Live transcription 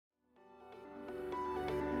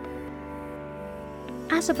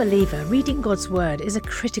As a believer, reading God's Word is a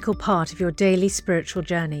critical part of your daily spiritual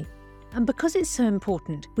journey. And because it's so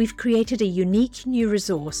important, we've created a unique new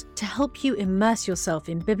resource to help you immerse yourself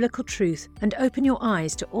in biblical truth and open your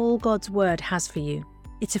eyes to all God's Word has for you.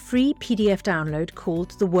 It's a free PDF download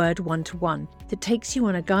called The Word 1-to-1 that takes you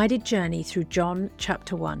on a guided journey through John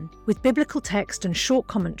chapter 1. With biblical text and short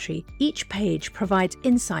commentary, each page provides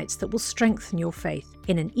insights that will strengthen your faith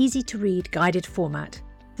in an easy-to-read guided format.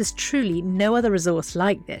 There's truly no other resource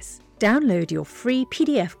like this. Download your free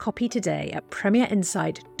PDF copy today at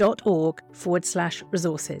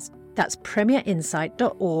premierinsight.org/resources. That's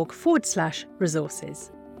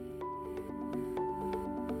premierinsight.org/resources.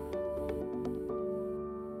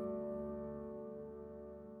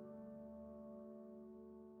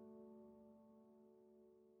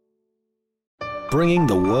 Bringing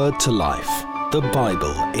the Word to life. The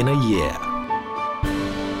Bible in a year.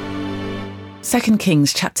 2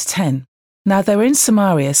 Kings chapter 10. Now there were in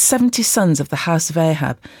Samaria 70 sons of the house of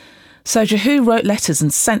Ahab. So Jehu wrote letters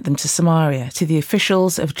and sent them to Samaria, to the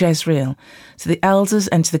officials of Jezreel, to the elders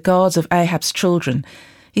and to the guards of Ahab's children.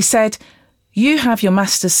 He said, "You have your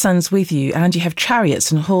master's sons with you, and you have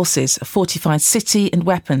chariots and horses, a fortified city and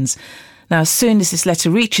weapons. Now as soon as this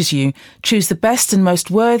letter reaches you, choose the best and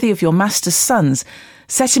most worthy of your master's sons,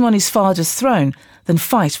 set him on his father's throne, then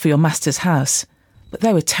fight for your master's house." But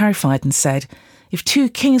they were terrified and said, "If 2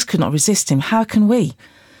 kings could not resist him, how can we?"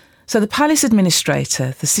 So the palace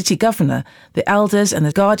administrator, the city governor, the elders and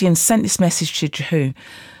the guardians sent this message to Jehu.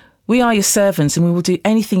 "We are your servants and we will do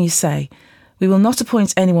anything you say. We will not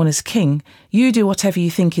appoint anyone as king. You do whatever you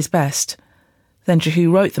think is best." Then Jehu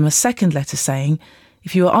wrote them a second letter saying,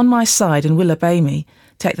 "If you are on my side and will obey me,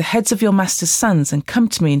 take the heads of your master's sons and come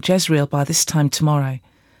to me in Jezreel by this time tomorrow."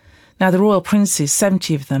 Now the royal princes,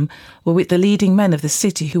 70 of them, were with the leading men of the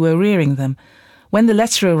city who were rearing them. When the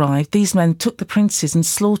letter arrived, these men took the princes and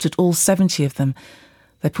slaughtered all 70 of them.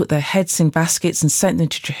 They put their heads in baskets and sent them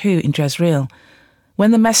to Jehu in Jezreel. When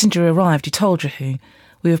the messenger arrived, he told Jehu,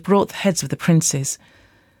 "We have brought the heads of the princes."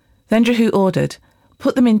 Then Jehu ordered,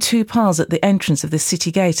 "Put them in 2 piles at the entrance of the city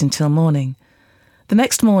gate until morning." The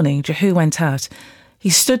next morning Jehu went out. He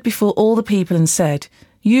stood before all the people and said,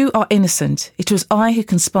 "You are innocent. It was I who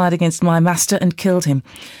conspired against my master and killed him.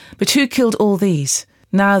 But who killed all these?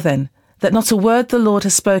 Now then, that not a word the Lord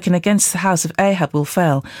has spoken against the house of Ahab will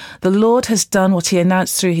fail. The Lord has done what he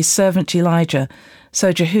announced through his servant Elijah."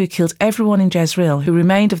 So Jehu killed everyone in Jezreel who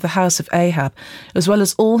remained of the house of Ahab, as well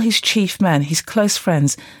as all his chief men, his close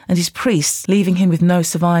friends, and his priests, leaving him with no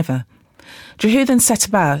survivor. Jehu then set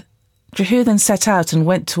out and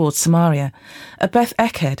went towards Samaria. At Beth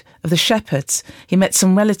Eked of the shepherds, he met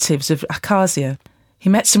some relatives of Ahaziah. He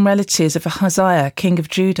met some relatives of Ahaziah, king of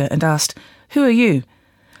Judah, and asked, "Who are you?"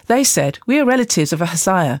 They said, "We are relatives of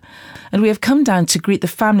Ahaziah, and we have come down to greet the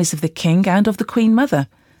families of the king and of the queen mother."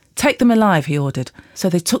 "Take them alive," he ordered. So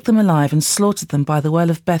they took them alive and slaughtered them by the well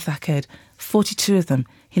of Beth Eked, 42 of them.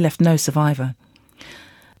 He left no survivor.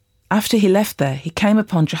 After he left there, he came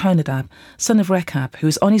upon Jehonadab, son of Rechab, who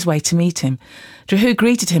was on his way to meet him. Jehu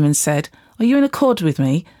greeted him and said, "Are you in accord with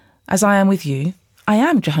me, as I am with you?" "I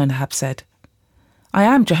am," Jehonadab said.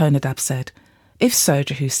 "If so,"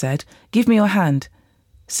 Jehu said, "give me your hand."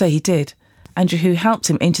 So he did, and Jehu helped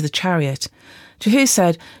him into the chariot. Jehu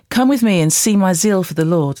said, "Come with me and see my zeal for the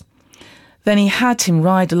Lord." Then he had him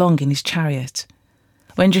ride along in his chariot.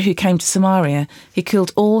 When Jehu came to Samaria, he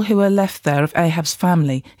killed all who were left there of Ahab's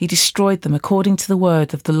family. He destroyed them according to the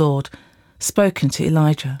word of the Lord, spoken to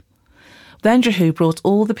Elijah. Then Jehu brought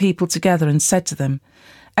all the people together and said to them,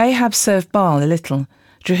 "Ahab served Baal a little.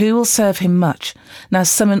 Jehu will serve him much. Now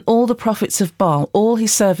summon all the prophets of Baal, all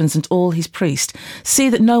his servants and all his priests. See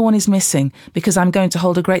that no one is missing, because I'm going to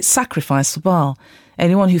hold a great sacrifice for Baal.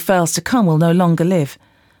 Anyone who fails to come will no longer live."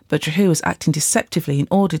 But Jehu was acting deceptively in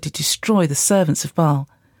order to destroy the servants of Baal.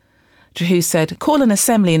 Jehu said, "Call an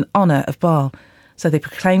assembly in honour of Baal." So they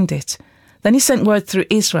proclaimed it. Then he sent word through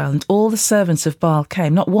Israel, and all the servants of Baal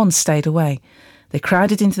came, not one stayed away. They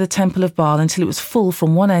crowded into the temple of Baal until it was full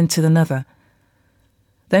from one end to another.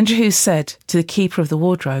 Then Jehu said to the keeper of the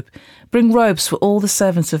wardrobe, "Bring robes for all the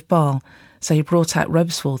servants of Baal." So he brought out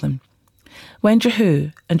robes for them. When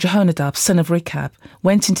Jehu and Jehonadab, son of Rechab,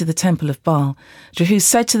 went into the temple of Baal, Jehu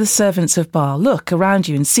said to the servants of Baal, "Look around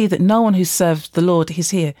you and see that no one who serves the Lord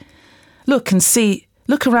is here. Look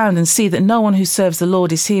around and see that no one who serves the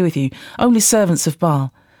Lord is here with you, only servants of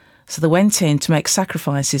Baal." So they went in to make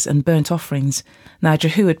sacrifices and burnt offerings. Now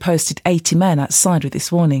Jehu had posted 80 men outside with this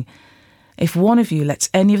warning: "If one of you lets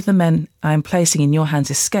any of the men I am placing in your hands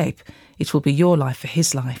escape, it will be your life for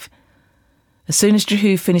his life." As soon as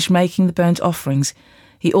Jehu finished making the burnt offerings,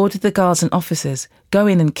 He ordered the guards and officers, "Go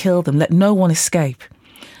in and kill them, let no one escape."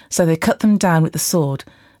 So they cut them down with the sword.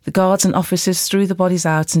 The guards and officers threw the bodies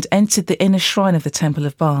out and entered the inner shrine of the temple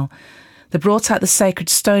of Baal. They brought out the sacred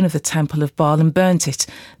stone of the temple of Baal and burnt it.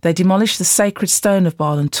 They demolished the sacred stone of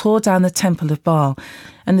Baal and tore down the temple of Baal,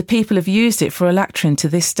 and the people have used it for a lectern to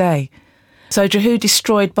this day. So Jehu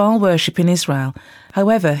destroyed Baal worship in Israel.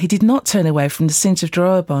 However, he did not turn away from the sins of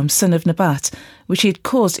Jeroboam, son of Nebat, which he had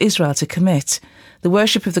caused Israel to commit, the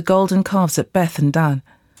worship of the golden calves at Beth and Dan.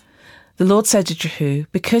 The Lord said to Jehu,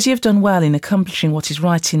 "Because you have done well in accomplishing what is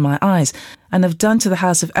right in my eyes, and have done to the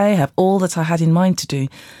house of Ahab all that I had in mind to do,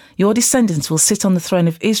 your descendants will sit on the throne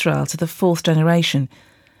of Israel to the 4th generation."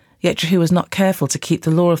 Yet Jehu was not careful to keep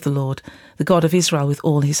the law of the Lord, the God of Israel, with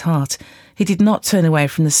all his heart. He did not turn away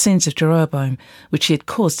from the sins of Jeroboam, which he had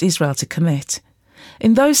caused Israel to commit.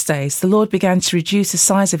 In those days, the Lord began to reduce the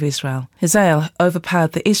size of Israel. Hazael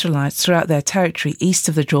overpowered the Israelites throughout their territory east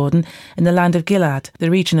of the Jordan in the land of Gilead,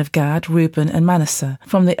 the region of Gad, Reuben and Manasseh,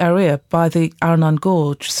 from the Ariyah by the Arnon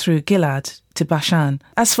Gorge through Gilead to Bashan.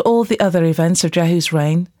 As for all the other events of Jehu's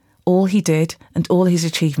reign, all he did and all his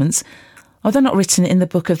achievements, are they not written in the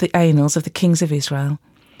book of the annals of the kings of Israel?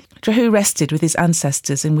 Jehu rested with his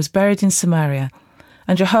ancestors and was buried in Samaria,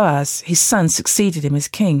 and Jehoahaz, his son, succeeded him as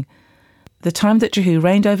king. The time that Jehu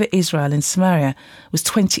reigned over Israel in Samaria was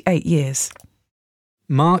 28 years.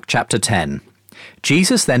 Mark chapter 10.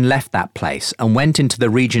 Jesus then left that place and went into the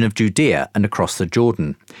region of Judea and across the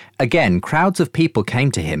Jordan. Again, crowds of people came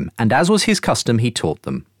to him, and as was his custom, he taught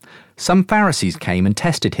them. Some Pharisees came and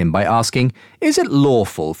tested him by asking, "Is it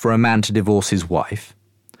lawful for a man to divorce his wife?"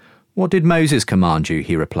 "What did Moses command you?"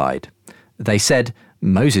 he replied. They said,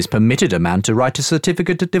 "Moses permitted a man to write a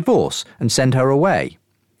certificate of divorce and send her away."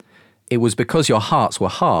 "It was because your hearts were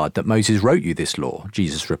hard that Moses wrote you this law,"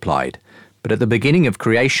 Jesus replied. "But at the beginning of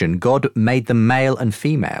creation, God made them male and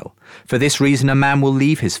female. For this reason, a man will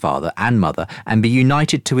leave his father and mother and be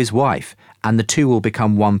united to his wife, and the two will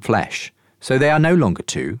become one flesh. So they are no longer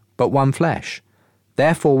two, but one flesh.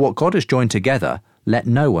 Therefore, what God has joined together, let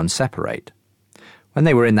no one separate." When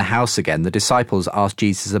they were in the house again, the disciples asked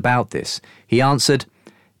Jesus about this. He answered,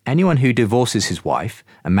 "Anyone who divorces his wife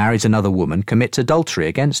and marries another woman commits adultery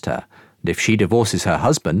against her. And if she divorces her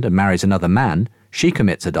husband and marries another man, she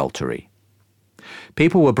commits adultery."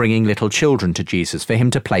 People were bringing little children to Jesus for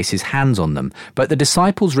him to place his hands on them, but the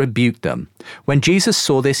disciples rebuked them. When Jesus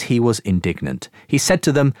saw this, he was indignant. He said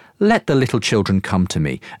to them, "Let the little children come to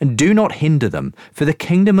me, and do not hinder them, for the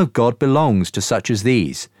kingdom of God belongs to such as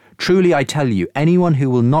these. Truly I tell you, anyone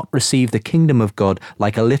who will not receive the kingdom of God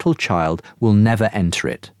like a little child will never enter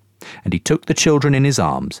it." And he took the children in his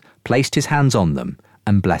arms, placed his hands on them,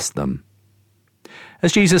 and blessed them.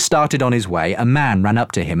 As Jesus started on his way, a man ran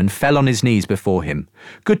up to him and fell on his knees before him.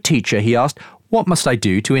 "Good teacher," he asked, "what must I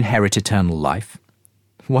do to inherit eternal life?"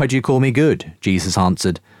 "Why do you call me good?" Jesus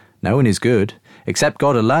answered. "No one is good, except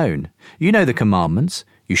God alone. You know the commandments.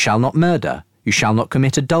 You shall not murder. You shall not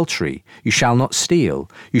commit adultery. You shall not steal.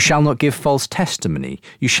 You shall not give false testimony.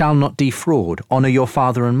 You shall not defraud. Honor your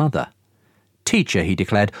father and mother." "Teacher," he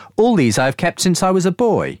declared, "all these I have kept since I was a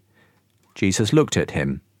boy." Jesus looked at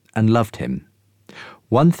him and loved him.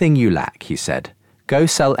 "One thing you lack," he said. "Go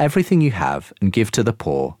sell everything you have and give to the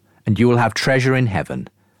poor, and you will have treasure in heaven.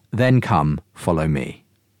 Then come, follow me."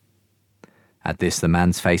 At this the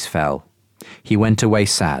man's face fell. He went away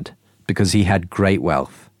sad, because he had great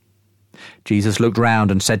wealth. Jesus looked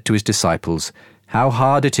round and said to his disciples, "How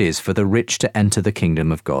hard it is for the rich to enter the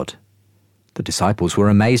kingdom of God." The disciples were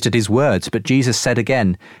amazed at his words, but Jesus said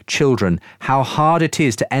again, "Children, how hard it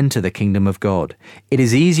is to enter the kingdom of God. It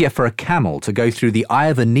is easier for a camel to go through the eye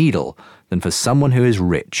of a needle than for someone who is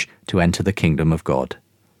rich to enter the kingdom of God."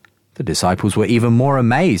 The disciples were even more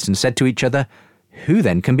amazed and said to each other, "Who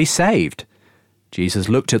then can be saved?" Jesus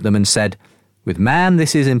looked at them and said, "With man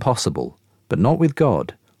this is impossible, but not with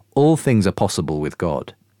God. All things are possible with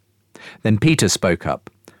God." Then Peter spoke up,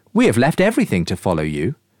 "We have left everything to follow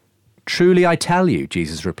you." "Truly I tell you,"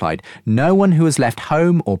 Jesus replied, "no one who has left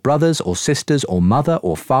home or brothers or sisters or mother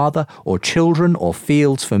or father or children or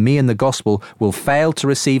fields for me and the gospel will fail to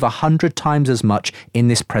receive 100 times as much in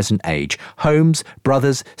this present age, homes,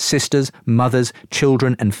 brothers, sisters, mothers,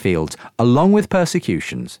 children and fields, along with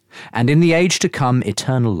persecutions, and in the age to come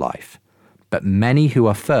eternal life. But many who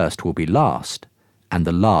are first will be last, and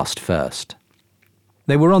the last first."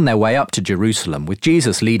 They were on their way up to Jerusalem, with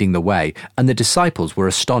Jesus leading the way, and the disciples were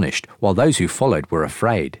astonished, while those who followed were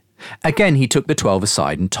afraid. Again he took the 12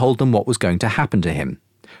 aside and told them what was going to happen to him.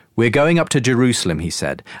 "We're going up to Jerusalem," he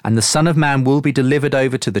said, "and the Son of Man will be delivered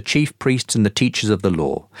over to the chief priests and the teachers of the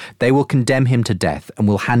law. They will condemn him to death and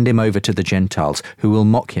will hand him over to the Gentiles, who will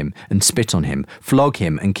mock him and spit on him, flog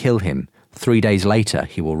him and kill him. 3 days later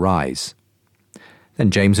he will rise."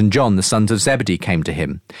 Then James and John, the sons of Zebedee, came to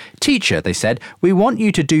him. "Teacher," they said, "we want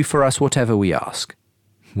you to do for us whatever we ask."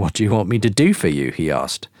 "What do you want me to do for you?" he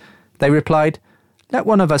asked. They replied, "Let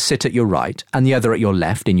one of us sit at your right and the other at your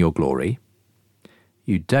left in your glory."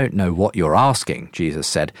 "You don't know what you're asking," Jesus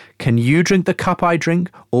said. "Can you drink the cup I drink,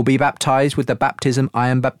 or be baptized with the baptism I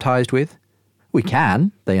am baptized with?" "We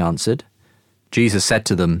can," they answered. Jesus said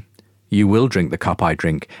to them, "You will drink the cup I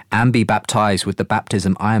drink, and be baptized with the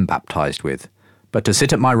baptism I am baptized with. But to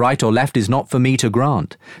sit at my right or left is not for me to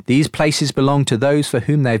grant. These places belong to those for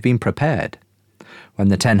whom they have been prepared." When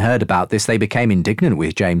the 10 heard about this, they became indignant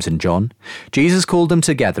with James and John. Jesus called them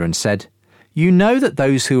together and said, "You know that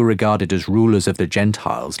those who are regarded as rulers of the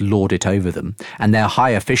Gentiles lord it over them, and their high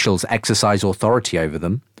officials exercise authority over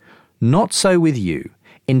them. Not so with you.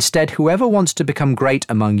 Instead, whoever wants to become great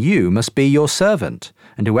among you must be your servant,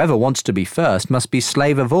 and whoever wants to be first must be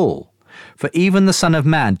slave of all. For even the Son of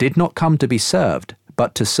Man did not come to be served,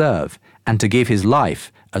 but to serve, and to give his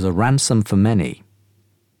life as a ransom for many."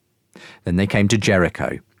 Then they came to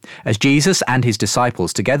Jericho. As Jesus and his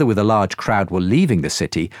disciples, together with a large crowd, were leaving the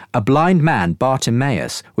city, a blind man,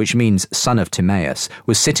 Bartimaeus, which means son of Timaeus,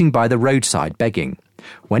 was sitting by the roadside begging.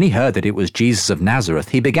 When he heard that it was Jesus of Nazareth,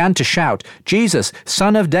 he began to shout, "Jesus,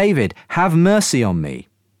 Son of David, have mercy on me."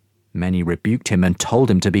 Many rebuked him and told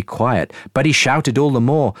him to be quiet, but he shouted all the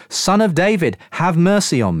more, "Son of David, have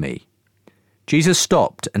mercy on me." Jesus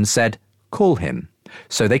stopped and said, "Call him."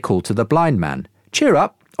 So they called to the blind man, "Cheer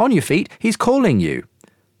up, on your feet, he's calling you."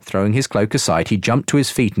 Throwing his cloak aside, he jumped to his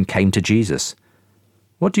feet and came to Jesus.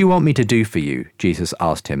 "What do you want me to do for you?" Jesus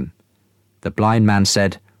asked him. The blind man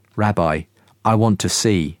said, "Rabbi, I want to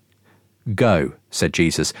see." "Go," said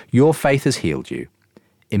Jesus, "your faith has healed you."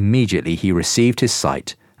 Immediately he received his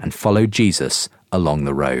sight and followed Jesus along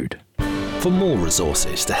the road. For more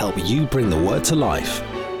resources to help you bring the word to life,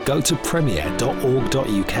 go to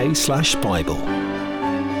premier.org.uk/Bible.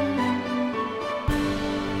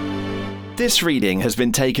 This reading has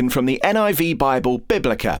been taken from the NIV Bible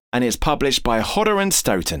Biblica and is published by Hodder and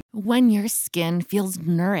Stoughton. When your skin feels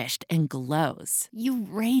nourished and glows, you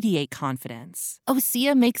radiate confidence.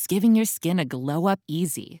 Osea makes giving your skin a glow up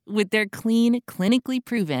easy with their clean, clinically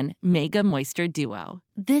proven Mega Moisture Duo.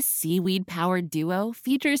 This seaweed-powered duo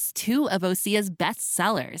features 2 of Osea's best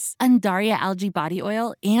sellers, Undaria Algae Body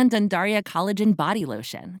Oil and Undaria Collagen Body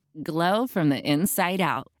Lotion. Glow from the inside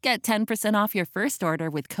out. Get 10% off your first order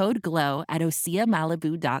with code GLOW at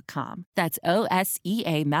OseaMalibu.com. That's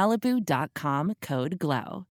OSEA Malibu.com, code GLOW.